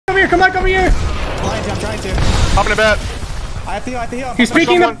come on, over here. I'm trying to. Hopping a bat. I have to heal. He's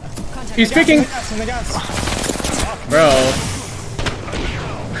speaking. He's speaking. Bro.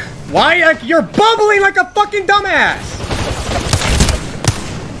 Why? You're bubbling like a fucking dumbass.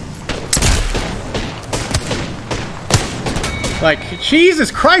 Like, Jesus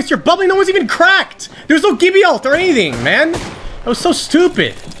Christ, you're bubbling. No one's even cracked. There's no Gibby ult or anything, man. That was so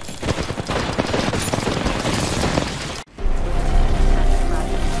stupid.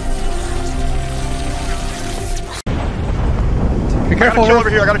 Be careful. I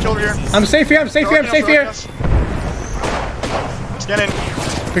got a kill over here. I'm safe here. I'm safe here. I'm safe here. Scanning.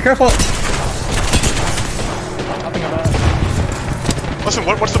 Be careful. Listen,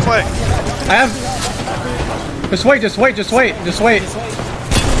 what's the play? I have. Just wait. Just wait. Just wait. Just wait.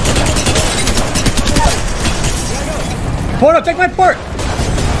 Port up. Take my port.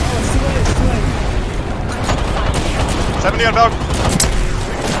 70 on Valk.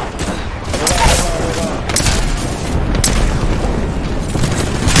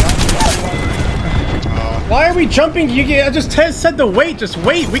 Why are we jumping? I just said to wait. Just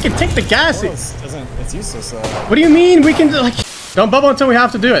wait. We can take the gas. It's useless. What do you mean? We can like. Don't bubble until we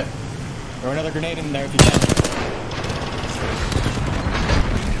have to do it. Throw another grenade in there if you can.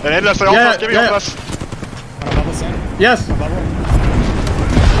 Grenade us. Give me all us. Wanna bubble soon? Yes.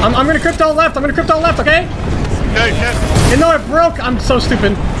 I'm gonna crypto left. I'm gonna crypto left. Okay. Yeah, you can't. You know it broke. I'm so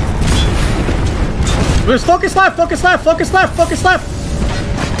stupid. Just focus left. Focus left. Focus left. Focus left.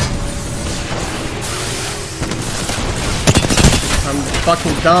 I'm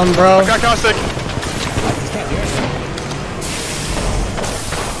fucking dumb, bro. I got caustic.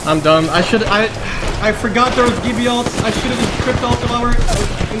 I'm dumb. I forgot there was Gibby ult. I should have just crypto ult while we're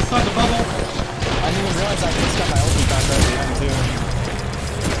inside the bubble. I didn't even realize I just got my ulti back at the end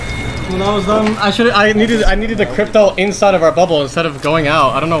too. When I was dumb, I needed the crypto inside of our bubble instead of going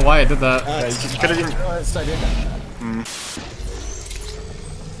out. I don't know why I did that. You could have even.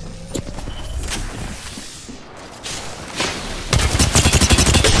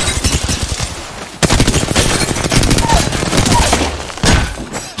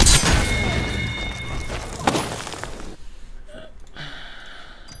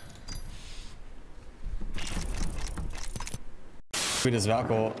 We just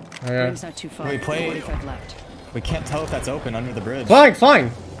Valkyl. Okay. We play. We can't tell if that's open under the bridge.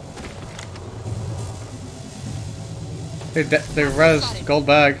 Fine. They res gold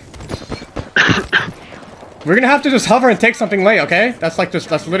bag. We're gonna have to just hover and take something late, okay? That's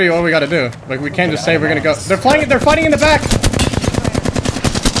literally all we gotta do. Like we can't just say we're gonna go. They're fighting in the back.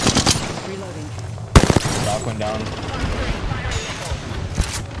 Valk went down.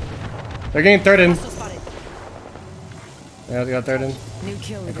 They're getting third in. Yeah, they got third in.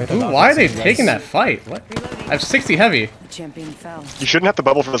 Ooh, why are they taking that fight? What? I have 60 heavy. You shouldn't have to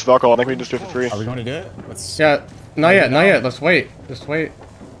bubble for this Valkyl. I think we can just do it for free. Are we going to do it? Yeah, not yet. Let's wait. Just wait.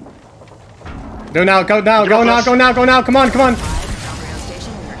 Go now. Come on.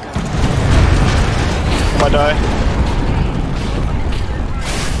 I die.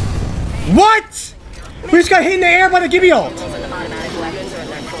 What? We just got hit in the air by the Gibby ult.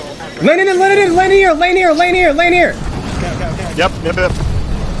 Lane here. Yep.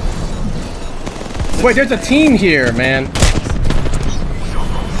 Wait, there's a team here, man.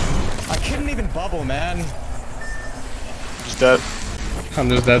 I couldn't even bubble, man. Just dead. I'm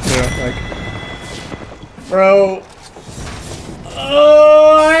just dead too. Like, bro.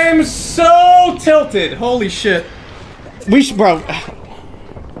 Oh, I'm so tilted. Holy shit. Bro.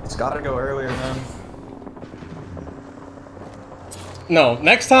 It's gotta go earlier, man. No,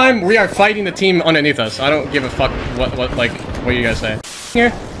 next time we are fighting the team underneath us. I don't give a fuck what you guys say.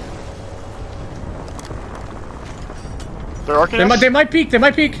 Here. They're arcing us? They might peek. Can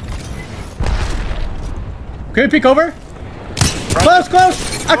we peek over? Close.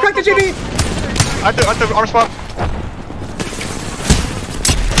 I cracked the GB. I have to armor spot.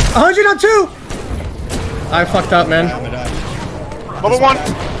 100 on 2. I fucked up, man. Level 1.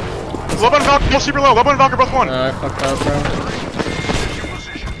 Level and Valk, both super low. Level and Valk are both 1. I fucked up, bro.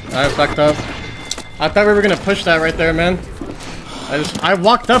 I fucked up. I thought we were gonna push that right there, man. I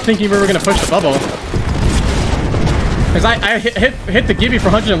walked up thinking we were gonna push the bubble. Cause I hit the Gibby for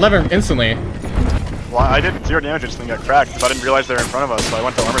 111 instantly. Well, I did 0 damage and this thing got cracked, so I didn't realize they were in front of us, so I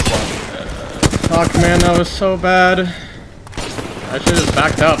went to armor spot. Fuck, man, that was so bad. I should've just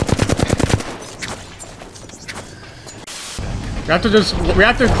backed up. We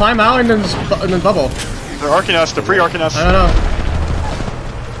have to climb out and then bubble. They're arcing us, they're pre-arcing us. I don't know.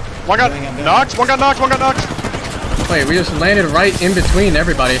 One got knocked. Wait, we just landed right in between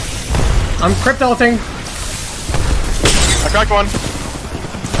everybody. I'm crypto-ulting. I cracked one.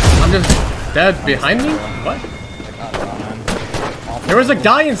 I'm I'm just dead behind me? What? There was a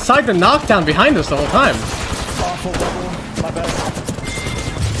guy inside the knockdown behind us the whole time. Awful double. My bad.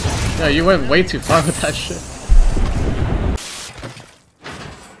 Yeah, you went way too far with that shit.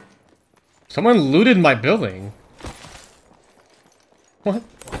 Someone looted my building. What?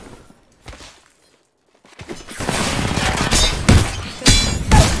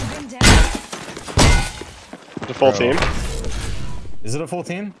 The full team. Is it a full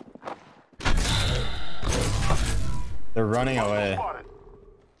team? They're running away.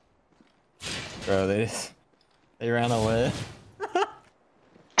 Bro, they ran away.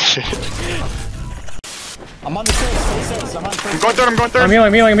 I'm on the stairs, I'm on I'm going third, I'm going third. I'm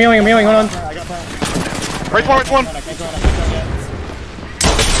healing, hold on. I got that. Right one. I can't go yet.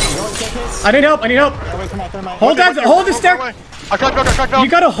 I need help. Oh, wait, come on, Hold the stair. I cracked Valk. You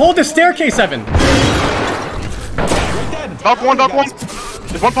gotta hold the staircase, Evan. Valk one.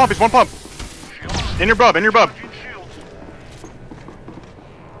 There's one pump. In your bub.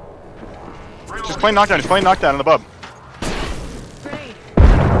 Just plain knockdown in the bub.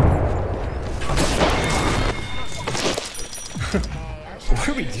 What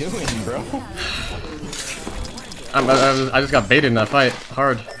are we doing, bro? I just got baited in that fight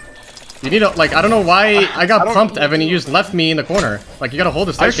hard. You need to, like, I don't know why I got pumped, Evan. You just left me in the corner. Like, you gotta hold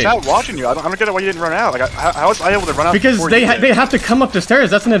the staircase. I sat watching you. I don't get it why you didn't run out. Like, how was I able to run out? Because they have to come up the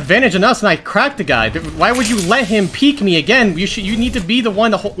stairs. That's an advantage in us, and I cracked the guy. Why would you let him peek me again? You need to be the one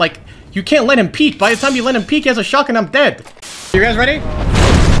to hold. Like, you can't let him peek. By the time you let him peek, he has a shotgun. I'm dead. You guys ready?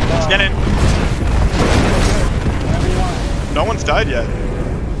 Let's get in. No one's died yet.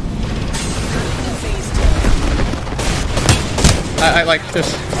 I like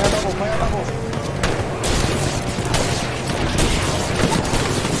this.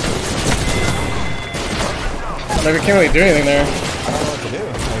 Like, we can't really do anything there. I don't know what to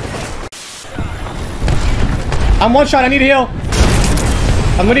do. I'm one shot. I need a heal.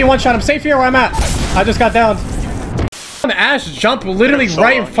 I'm literally one shot. I'm safe here where I'm at. I just got down. Ash jumped literally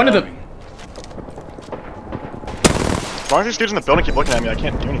right in front of the. As long as these dudes in the building keep looking at me, I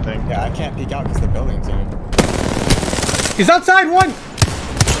can't do anything. Yeah, I can't peek out because the building's in. He's outside one.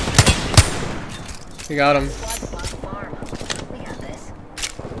 You got him.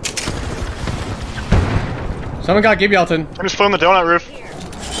 Someone got Gibby Alton. I'm just filling the donut roof.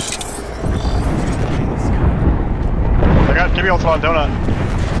 I got Gibby Alton on donut.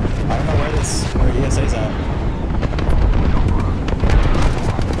 I don't know where ESA's at.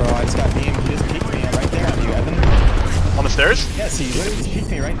 Bro, I just got beamed. He just peeked me right there on you, Evan. On the stairs? Yes, he literally just peeked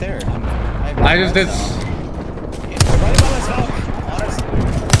me right there. I just did. Right above us, Valk.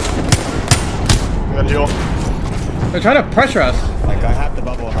 We got heal. They're trying to pressure us. Like, I have the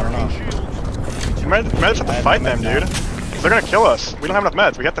bubble. I don't know. We might just have to fight them, dude. Because they're gonna kill us. We don't have enough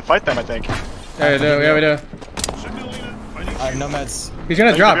meds. We have to fight them, I think. Yeah, we do. Yeah, we do. I have no meds. He's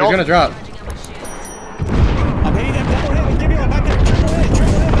gonna drop. He's gonna drop. I'm hitting them. Double hit. Give me one back there. Triple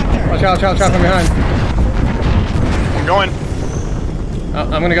hit back there. Watch out from behind. I'm going.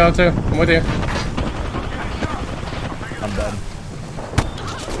 Oh, I'm gonna go too. I'm with you. I'm dead.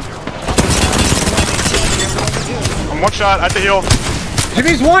 I'm one shot. I have to heal.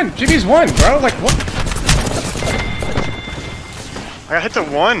 GB's one, bro. Like, what? I got hit to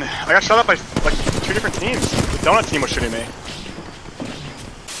one. I got shot up by like 2 different teams. The donut team was shooting me.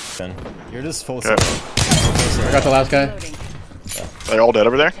 You're just full Okay. I got the last guy. Are they all dead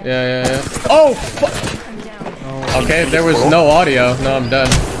over there? Yeah. Oh, fuck. Okay, there was no audio. No, I'm done.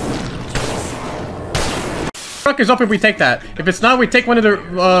 Truck is up if we take that. If it's not, we take one of the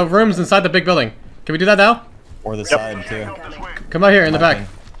rooms inside the big building. Can we do that now? Or the side, too. Come out here in the back.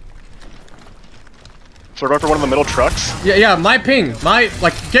 So we're going for one of the middle trucks? Yeah, my ping. Like,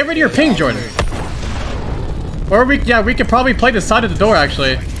 get rid of your ping, Jordan. Or we could probably play the side of the door,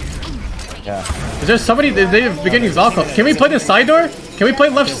 actually. Yeah. Is there somebody, they're beginning Zalco. Can we play the side door? Can we play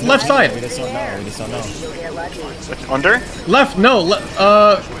left side? We just don't know. Like under? Left, no,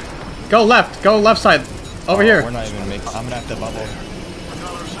 go left side. Over here. We're not even making, I'm gonna have to bubble.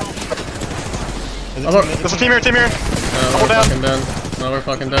 There's a team here. No, we're fucking done. No, we're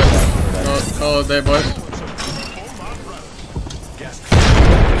fucking done. Call it a day, boys.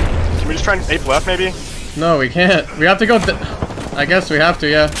 Can we just try and ape left, maybe? No, we can't. We have to go. I guess we have to,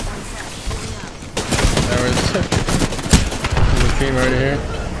 yeah. There's a team right here.